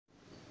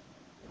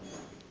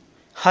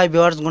Hi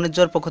viewers, গণিত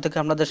জয়ের পক্ষ থেকে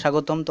আপনাদের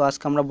স্বাগতম। তো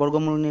আজকে আমরা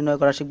বর্গমূল নির্ণয়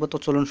করা শিখবো। তো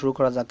চলুন শুরু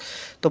করা যাক।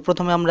 তো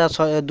প্রথমে আমরা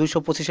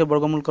 225-এর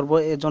বর্গমূল করব।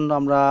 এর জন্য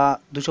আমরা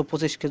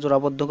 225-কে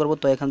জোড়াবদ্ধ করব।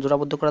 তো এখানে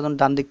জোড়াবদ্ধ করার জন্য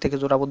ডান দিক থেকে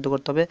জোড়াবদ্ধ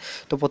করতে হবে।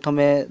 তো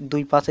প্রথমে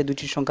 2 5 এই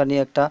দুইটি সংখ্যা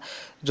নিয়ে একটা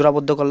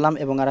জোড়াবদ্ধ করলাম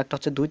এবং আর একটা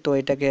হচ্ছে 2। তো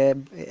এটাকে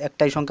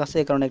একটাই সংখ্যা আছে,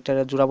 এই কারণে একটা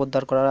জোড়াবদ্ধ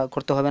আর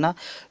করতে হবে না।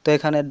 তো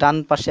এখানে ডান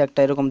পাশে একটা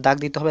এরকম দাগ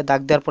দিতে হবে।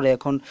 দাগ দেওয়ার পরে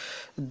এখন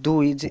 2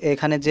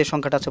 এখানে যে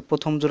সংখ্যাটা আছে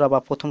প্রথম জোড়া বা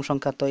প্রথম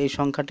সংখ্যা, তো এই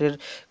সংখ্যাটির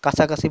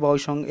কাছাকাছি বা ওই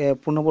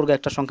পূর্ণবর্গ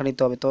একটা সংখ্যা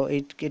নিতে হবে। তো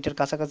এটার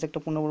কাছাকাছি একটা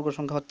পূর্ণবর্গ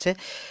সংখ্যা হচ্ছে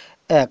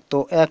 1। তো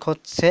 1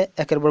 হচ্ছে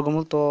 1-এর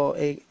বর্গমূল। তো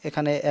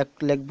এখানে 1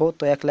 লিখবো।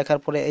 তো 1 লেখার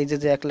পরে এই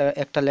যে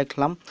একটা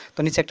লিখলাম, তো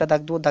নিচে একটা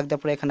দাগ দেবো। দাগ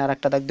দেওয়ার পরে এখানে আর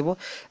একটা দাগ দেবো।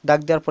 দাগ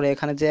দেওয়ার পরে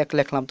এখানে যে 1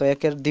 লিখলাম, তো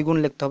 1-এর দ্বিগুণ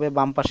লিখতে হবে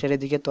বাম পাশের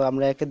এদিকে। তো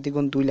আমরা 1-এর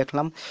দ্বিগুণ 2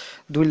 লিখলাম।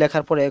 2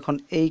 লেখার পরে এখন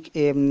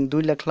 2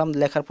 লিখলাম।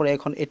 লেখার পরে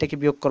এখন এটাকে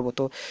বিয়োগ করব।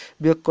 তো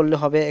বিয়োগ করলে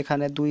হবে,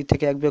 এখানে 2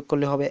 থেকে 1 বিয়োগ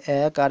করলে হবে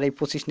 1, আর এই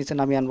 25 নিচে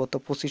নামিয়ে আনবো। তো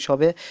 25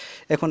 হবে।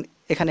 এখন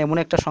এখানে এমন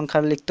একটা সংখ্যা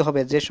লিখতে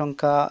হবে যে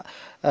সংখ্যা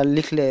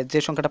লিখলে যে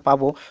সংখ্যাটা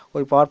পাবো,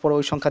 ওই পাওয়ার পর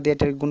ওই সংখ্যা দিয়ে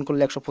এটা গুণ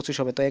করলে 125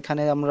 হবে। তো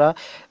এখানে আমরা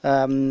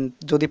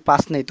যদি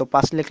 5 নেই, তো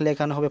 5 লিখলে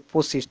এখানে হবে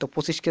 25। তো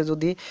 25-কে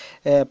যদি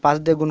 5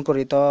 দিয়ে গুণ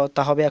করি তো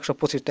তা হবে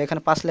 125। তো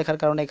এখানে 5 লেখার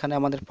কারণে এখানে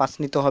আমাদের 5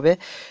 নিতে হবে।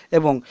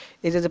 এবং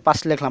এই যে 5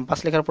 লিখলাম, 5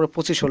 লেখার পরে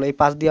 25 হলো, এই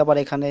 5 দিয়ে আবার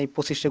এখানে এই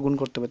 25-কে গুণ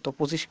করতে হবে। তো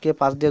 25-কে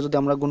 5 দিয়ে যদি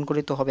আমরা গুণ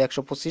করি তো হবে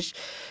 125।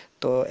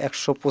 তো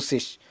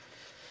 125।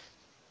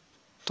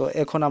 তো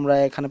এখন আমরা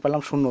এখানে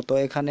পেলাম 0। তো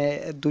এখানে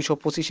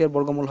 225-এর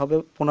বর্গমূল হবে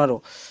 15।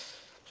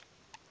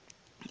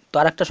 তো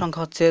আরেকটা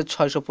সংখ্যা হচ্ছে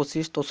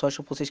 625। তো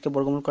 625-কে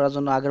বর্গমূল করার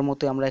জন্য আগের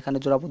মতোই আমরা এখানে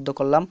জোড়াবদ্ধ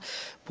করলাম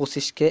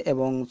 25-কে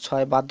এবং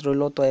 6 বাদ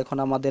রইল। তো এখন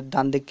আমাদের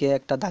ডান দিকে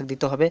একটা দাগ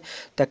দিতে হবে।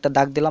 তো একটা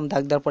দাগ দিলাম।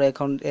 দাগ দেওয়ার পরে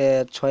এখন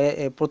 6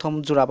 প্রথম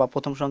জোড়া বা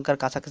প্রথম সংখ্যার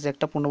কাছাকাছি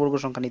একটা পূর্ণবর্গ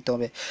সংখ্যা নিতে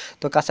হবে।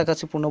 তো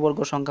কাছাকাছি পূর্ণবর্গ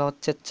সংখ্যা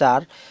হচ্ছে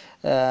 4।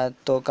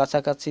 তো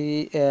কাছাকাছি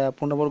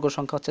পূর্ণবর্গ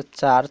সংখ্যা হচ্ছে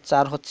 4।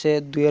 4 হচ্ছে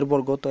 2-এর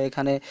বর্গ। তো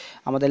এখানে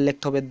আমাদের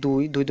লিখতে হবে 2,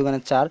 2 দুগুণে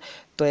 4।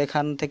 তো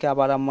এখান থেকে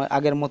আবার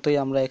আগের মতোই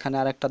আমরা এখানে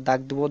আর একটা দাগ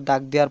দেবো।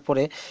 দাগ দেওয়ার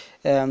পরে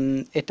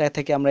এটা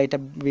থেকে আমরা এটা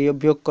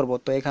বিয়োগ করব।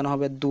 তো এখানে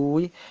হবে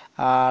 2,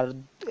 আর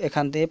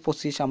এখান থেকে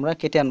 25 আমরা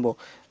কেটে আনবো।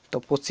 তো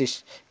 25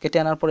 কেটে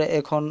আনার পরে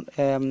এখন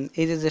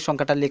এই যে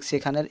সংখ্যাটা লিখছি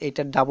এখানে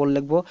এইটা ডাবল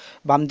লিখবো।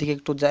 বাম দিকে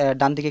একটু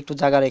ডান দিকে একটু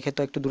জায়গা রেখে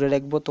তো একটু দূরে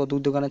রাখবো। তো 2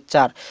 দুগুণে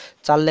 4।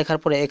 4 লেখার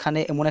পরে এখানে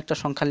এমন একটা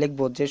সংখ্যা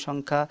লিখবো যে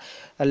সংখ্যা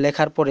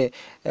লেখার পরে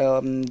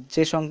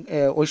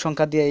ওই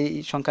সংখ্যা দিয়ে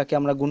এই সংখ্যাকে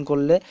আমরা গুণ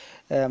করলে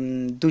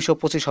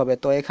 225 হবে।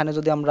 তো এখানে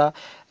যদি আমরা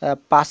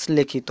 5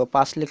 লিখি, তো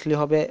 5 লিখলে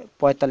হবে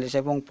 45,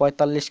 এবং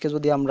 45-কে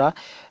যদি আমরা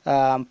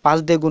 5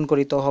 দিয়ে গুণ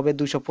করি তো হবে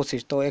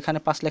 225। তো এখানে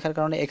 5 লেখার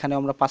কারণে এখানে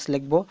আমরা 5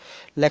 লিখবো।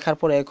 লেখার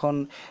পরে এখন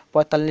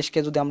 45-কে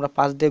যদি আমরা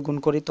 5 দিয়ে গুণ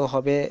করি তো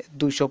হবে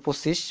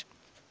 225।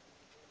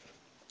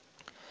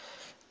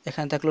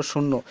 এখানে থাকলো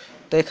 0।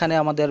 তো এখানে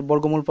আমাদের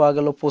বর্গমূল পাওয়া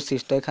গেল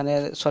 25। তো এখানে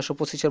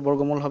 625-এর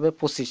বর্গমূল হবে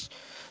 25।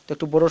 তো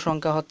একটু বড়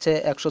সংখ্যা হচ্ছে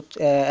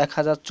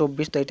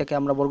 1024। তো এটাকে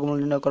আমরা বর্গমূল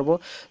নির্ণয় করব।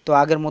 তো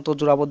আগের মতো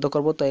জোড়াবদ্ধ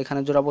করব। তো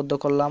এখানে জোড়াবদ্ধ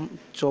করলাম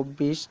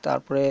 24,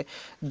 তারপরে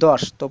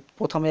 10। তো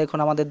প্রথমে এখন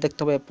আমাদের দেখতে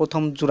হবে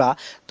প্রথম জোড়া।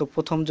 তো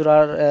প্রথম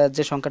জোড়ার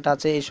যে সংখ্যাটা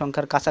আছে এই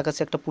সংখ্যার কাছাকাছি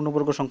একটা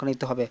পূর্ণবর্গ সংখ্যা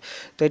নিতে হবে।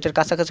 তো এটার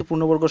কাছাকাছি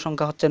পূর্ণবর্গ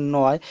সংখ্যা হচ্ছে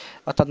 9,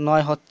 অর্থাৎ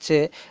 9 হচ্ছে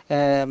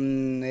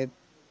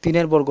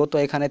 3-এর বর্গ। তো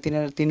এখানে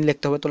 3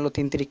 লিখতে হবে। তো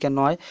 3 তিরিকে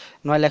 9।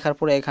 9 লেখার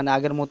পরে এখানে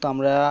আগের মতো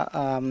আমরা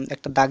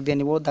একটা দাগ দিয়ে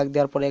নিব। দাগ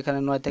দেওয়ার পরে এখানে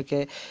 9 থেকে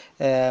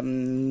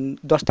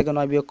 10 থেকে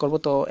 9 বিয়োগ করব।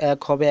 তো 1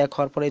 হবে। 1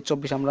 হওয়ার পরে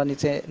 24 আমরা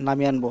নিচে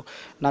নামিয়ে আনবো।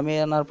 নামিয়ে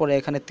আনার পরে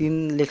এখানে 3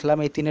 লিখলাম।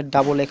 এই 3-এর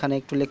ডাবল এখানে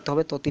একটু লিখতে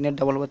হবে। তো 3-এর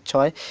ডাবল হবে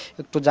 6।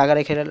 একটু জায়গা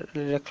রেখে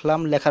রাখলাম।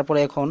 লেখার পরে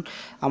এখন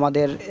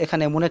আমাদের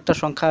এখানে এমন একটা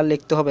সংখ্যা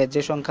লিখতে হবে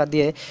যে সংখ্যা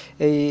দিয়ে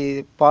এই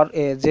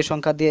যে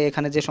সংখ্যা দিয়ে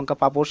এখানে যে সংখ্যা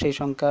পাবো সেই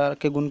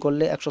সংখ্যাকে গুণ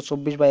করলে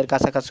 124 বা এর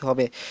কাছাকাছি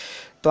হবে।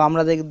 তো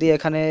আমরা যদি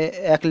এখানে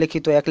 1 লিখি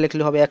তো 1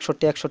 লিখলে হবে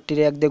 61। 61-র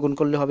 1 দিয়ে গুণ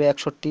করলে হবে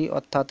 61,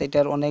 অর্থাৎ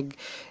এটার অনেক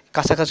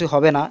কাছাকাছি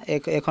হবে না।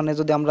 এখানে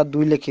যদি আমরা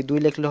 2 লিখি, 2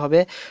 লিখলে হবে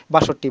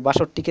 62।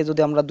 62-কে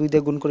যদি আমরা 2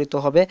 দিয়ে গুণ করি তো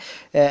হবে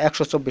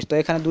 124। তো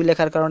এখানে 2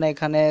 লেখার কারণে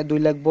এখানে 2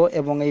 লিখবো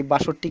এবং এই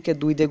 62-কে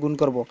 2 দিয়ে গুণ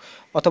করব,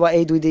 অথবা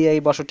এই 2 দিয়ে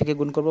এই 62-কে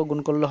গুণ করব। গুণ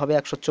করলে হবে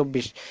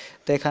 124।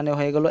 তো এখানে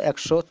হয়ে গেল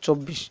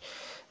 124।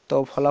 তো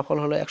ফলাফল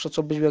হলো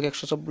 124 বিয়োগ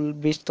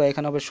 124। তো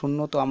এখানে হবে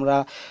 0। তো আমরা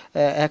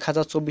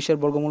 1024-এর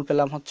বর্গমূল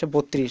পেলাম হচ্ছে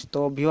 32। তো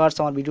ভিউয়ার্স,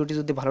 আমার ভিডিওটি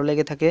যদি ভালো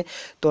লেগে থাকে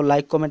তো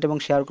লাইক, কমেন্ট এবং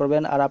শেয়ার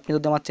করবেন। আর আপনি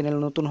যদি আমার চ্যানেল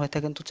নতুন হয়ে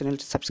থাকেন তো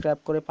চ্যানেলটি সাবস্ক্রাইব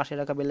করে পাশে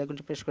রাখা বেল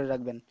আইকনটি প্রেস করে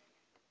রাখবেন।